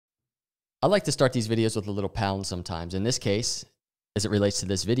I like to start these videos with a little pound sometimes. In this case, as it relates to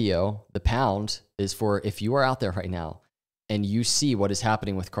this video, the pound is for if you are out there right now and you see what is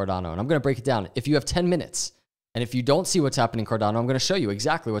happening with Cardano. And I'm going to break it down. If you have 10 minutes and if you don't see what's happening in Cardano, I'm going to show you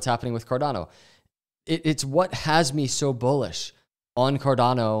exactly what's happening with Cardano. It's what has me so bullish on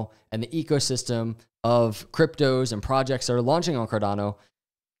Cardano and the ecosystem of cryptos and projects that are launching on Cardano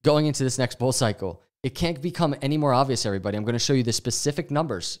going into this next bull cycle. It can't become any more obvious, everybody. I'm going to show you the specific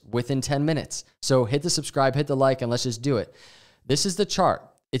numbers within 10 minutes. So hit the subscribe, hit the like, and let's just do it. This is the chart.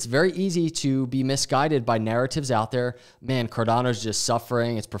 It's very easy to be misguided by narratives out there. Man, Cardano's just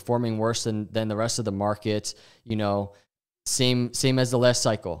suffering. It's performing worse than the rest of the market. You know, same as the last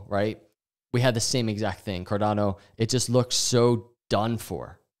cycle, right? We had the same exact thing. Cardano, it just looks so done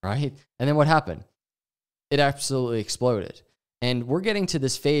for, right? And then what happened? It absolutely exploded. And we're getting to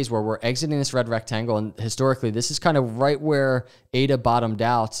this phase where we're exiting this red rectangle. And historically, this is kind of right where ADA bottomed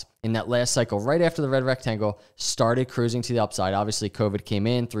out in that last cycle, right after the red rectangle started cruising to the upside. Obviously, COVID came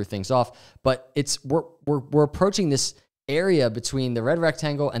in, threw things off. But we're approaching this area between the red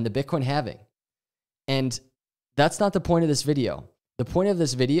rectangle and the Bitcoin halving. And that's not the point of this video. The point of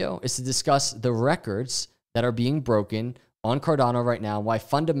this video is to discuss the records that are being broken on Cardano right now, why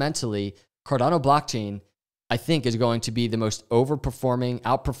fundamentally Cardano blockchain, I think, is going to be the most outperforming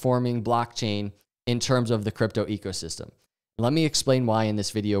blockchain in terms of the crypto ecosystem. Let me explain why in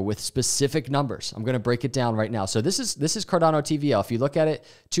this video with specific numbers. I'm going to break it down right now. So this is Cardano TVL. If you look at it,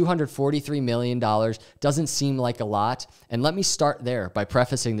 $243 million doesn't seem like a lot. And let me start there by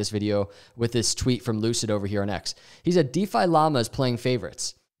prefacing this video with this tweet from Lucid over here on X. He said, DeFi llamas playing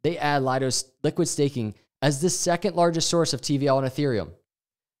favorites. They add Lido's liquid staking as the second largest source of TVL on Ethereum,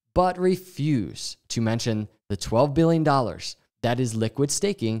 but refuse to mention the $12 billion that is liquid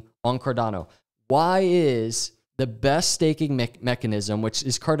staking on Cardano. Why is the best staking mechanism, which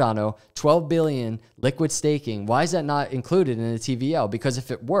is Cardano, 12 billion liquid staking, why is that not included in the TVL? Because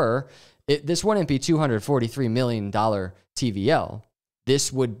if it were, this wouldn't be $243 million TVL.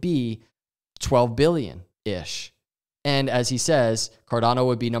 This would be 12 billion-ish. And as he says, Cardano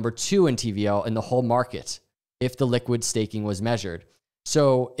would be number 2 in TVL in the whole market if the liquid staking was measured.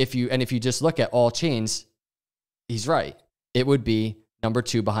 So if you just look at all chains, he's right. It would be number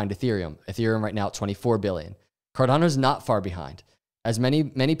 2 behind Ethereum. Ethereum right now at 24 billion. Cardano's not far behind. As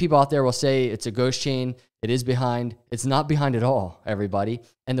many people out there will say it's a ghost chain, it is behind. It's not behind at all, everybody.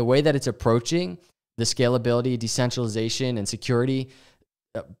 And the way that it's approaching the scalability, decentralization, and security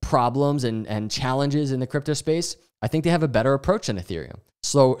problems and challenges in the crypto space, I think they have a better approach than Ethereum.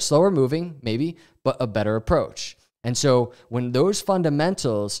 Slower moving, maybe, but a better approach. And so when those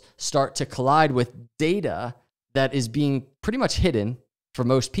fundamentals start to collide with data that is being pretty much hidden for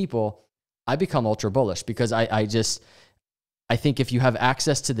most people, I become ultra bullish because I think if you have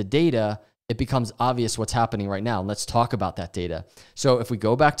access to the data, it becomes obvious what's happening right now. And let's talk about that data. So if we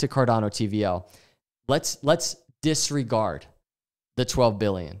go back to Cardano TVL, let's disregard the 12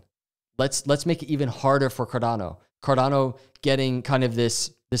 billion. Let's make it even harder for Cardano. Cardano getting kind of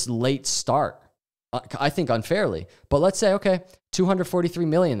this late start, I think unfairly. But let's say, okay, 243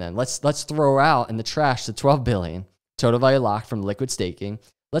 million then. Let's throw out in the trash the 12 billion total value locked from liquid staking.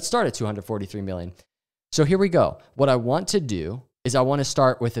 Let's start at 243 million. So here we go. What I want to do is I want to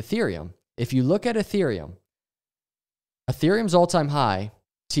start with Ethereum. If you look at Ethereum, Ethereum's all-time high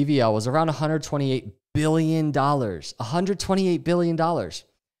TVL was around $128 billion. $128 billion.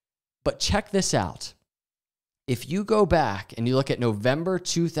 But check this out. If you go back and you look at November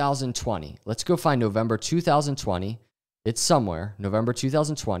 2020, let's go find November 2020. It's somewhere, November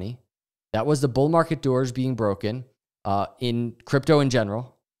 2020. That was the bull market doors being broken in crypto in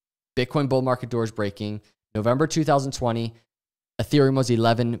general. Bitcoin bull market doors breaking. November 2020, Ethereum was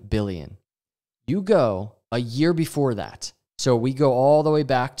 11 billion. You go a year before that. So we go all the way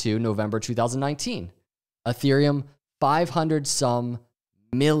back to November 2019. Ethereum, 500 some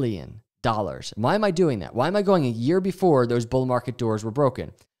million dollars. Why am I doing that? Why am I going a year before those bull market doors were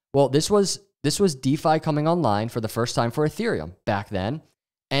broken? Well, this was DeFi coming online for the first time for Ethereum back then.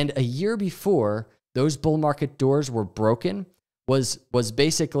 And a year before those bull market doors were broken was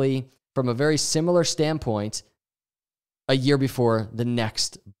basically, from a very similar standpoint, a year before the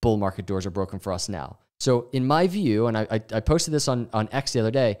next bull market doors are broken for us now. So in my view, and I posted this on X the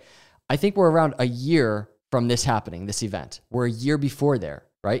other day, I think we're around a year from this happening, this event. We're a year before there,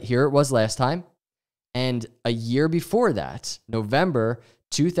 right? Here it was last time. And a year before that, November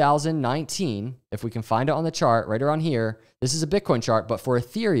 2019, if we can find it on the chart right around here, this is a Bitcoin chart, but for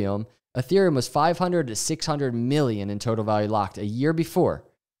Ethereum was 500 to 600 million in total value locked a year before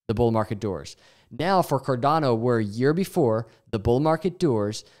the bull market doors. Now for Cardano, we're a year before the bull market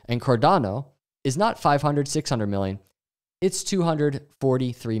doors, and Cardano is not 500, 600 million. It's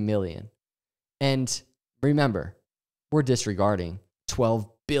 243 million. And remember, we're disregarding $12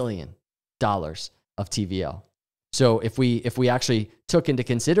 billion of TVL. So if we actually took into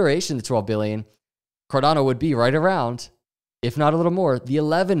consideration the 12 billion, Cardano would be right around, if not a little more, the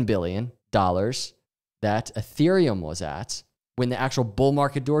 $11 billion that Ethereum was at when the actual bull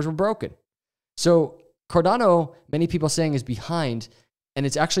market doors were broken. So Cardano, many people saying, is behind, and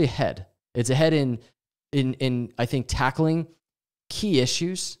it's actually ahead. It's ahead in I think tackling key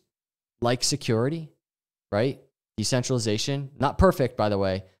issues like security, right? Decentralization, not perfect, by the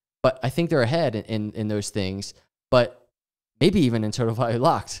way, but I think they're ahead in those things, but maybe even in total value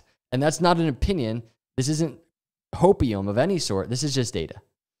locked. And that's not an opinion. This isn't hopium of any sort. This is just data.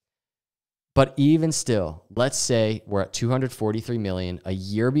 But even still, let's say we're at 243 million a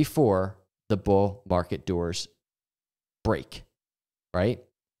year before the bull market doors break, right?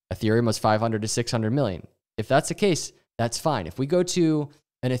 Ethereum was 500 to 600 million. If that's the case, that's fine. If we go to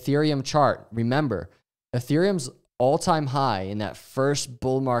an Ethereum chart, remember, Ethereum's all-time high in that first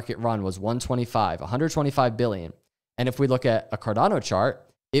bull market run was 125 billion. And if we look at a Cardano chart,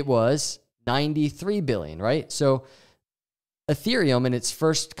 it was 93 billion, right? So Ethereum in its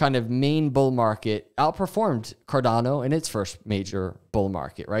first kind of main bull market outperformed Cardano in its first major bull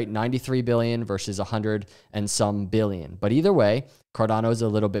market, right? 93 billion versus 100 and some billion. But either way, Cardano is a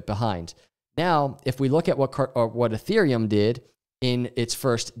little bit behind. Now, if we look at what Ethereum did in its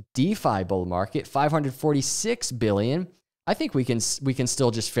first DeFi bull market, 546 billion, I think we can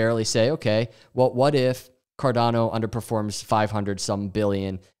still just fairly say, okay, well, what if Cardano underperforms 500 some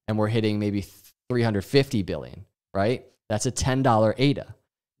billion and we're hitting maybe 350 billion, right? That's a $10 ADA.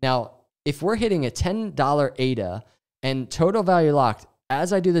 Now, if we're hitting a $10 ADA and total value locked,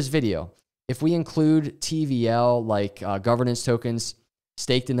 as I do this video, if we include TVL, like governance tokens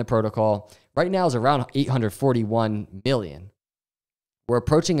staked in the protocol, right now is around 841 million. We're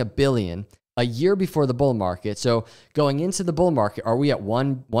approaching $1 billion a year before the bull market. So going into the bull market, are we at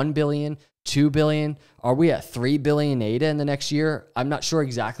 1 billion, 2 billion? Are we at 3 billion ADA in the next year? I'm not sure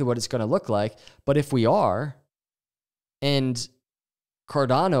exactly what it's going to look like, but if we are, and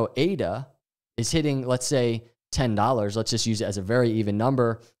Cardano ADA is hitting, let's say, $10, let's just use it as a very even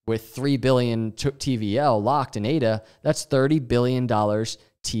number, with 3 billion TVL locked in ADA, that's $30 billion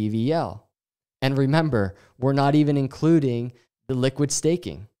TVL. And remember, we're not even including the liquid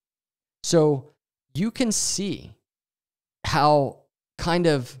staking. So you can see how kind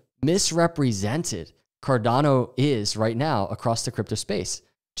of misrepresented Cardano is right now across the crypto space.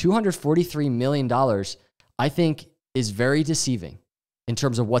 $243 million, I think, is very deceiving in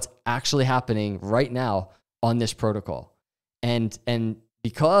terms of what's actually happening right now on this protocol. And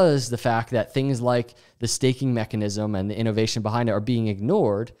because the fact that things like the staking mechanism and the innovation behind it are being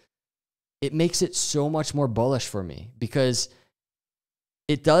ignored, it makes it so much more bullish for me, because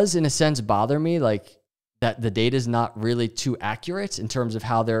it does, in a sense, bother me like that the data is not really too accurate in terms of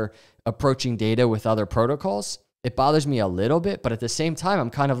how they're approaching data with other protocols. It bothers me a little bit, but at the same time, I'm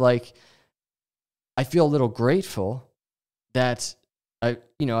kind of like, I feel a little grateful that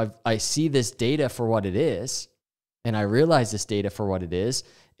I see this data for what it is, and I realize this data for what it is.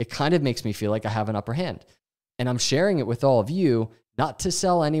 It kind of makes me feel like I have an upper hand, and I'm sharing it with all of you, not to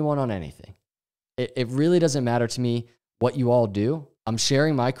sell anyone on anything. It really doesn't matter to me what you all do. I'm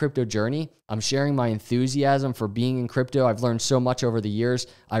sharing my crypto journey. I'm sharing my enthusiasm for being in crypto. I've learned so much over the years.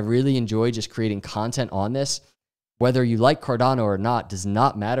 I really enjoy just creating content on this. Whether you like Cardano or not does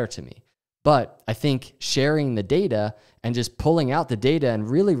not matter to me. But I think sharing the data and just pulling out the data and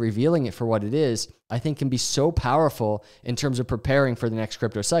really revealing it for what it is, I think can be so powerful in terms of preparing for the next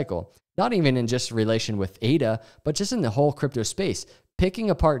crypto cycle. Not even in just relation with ADA, but just in the whole crypto space.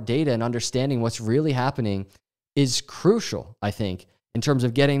 Picking apart data and understanding what's really happening is crucial, I think, in terms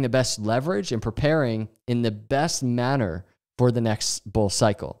of getting the best leverage and preparing in the best manner for the next bull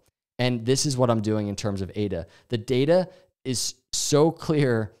cycle. And this is what I'm doing in terms of ADA. The data is so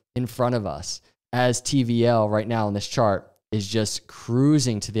clear in front of us, as TVL right now in this chart is just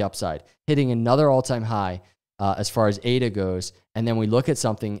cruising to the upside, hitting another all-time high as far as ADA goes. And then we look at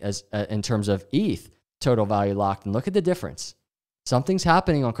something as in terms of ETH total value locked, and look at the difference. Something's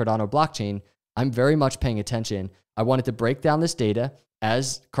happening on Cardano blockchain. I'm very much paying attention. I wanted to break down this data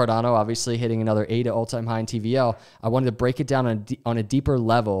as Cardano obviously hitting another ADA all-time high in TVL. I wanted to break it down on a deeper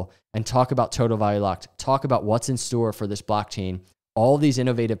level and talk about total value locked, talk about what's in store for this blockchain, all these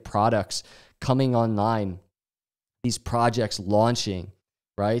innovative products coming online, these projects launching,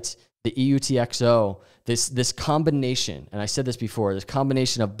 right? the EUTXO, this combination, and I said this before, this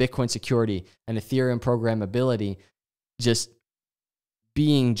combination of Bitcoin security and Ethereum programmability just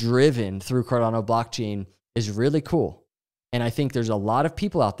being driven through Cardano blockchain is really cool. And I think there's a lot of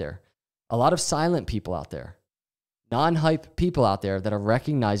people out there, a lot of silent people out there, non-hype people out there that are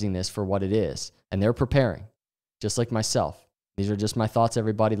recognizing this for what it is, and they're preparing, just like myself. These are just my thoughts,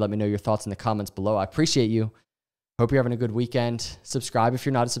 everybody. Let me know your thoughts in the comments below. I appreciate you. Hope you're having a good weekend. Subscribe if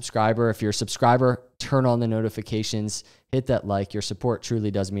you're not a subscriber. If you're a subscriber, turn on the notifications. Hit that like. Your support truly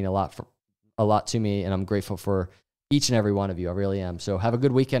does mean a lot to me, and I'm grateful for each and every one of you. I really am. So have a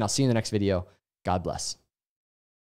good weekend. I'll see you in the next video. God bless.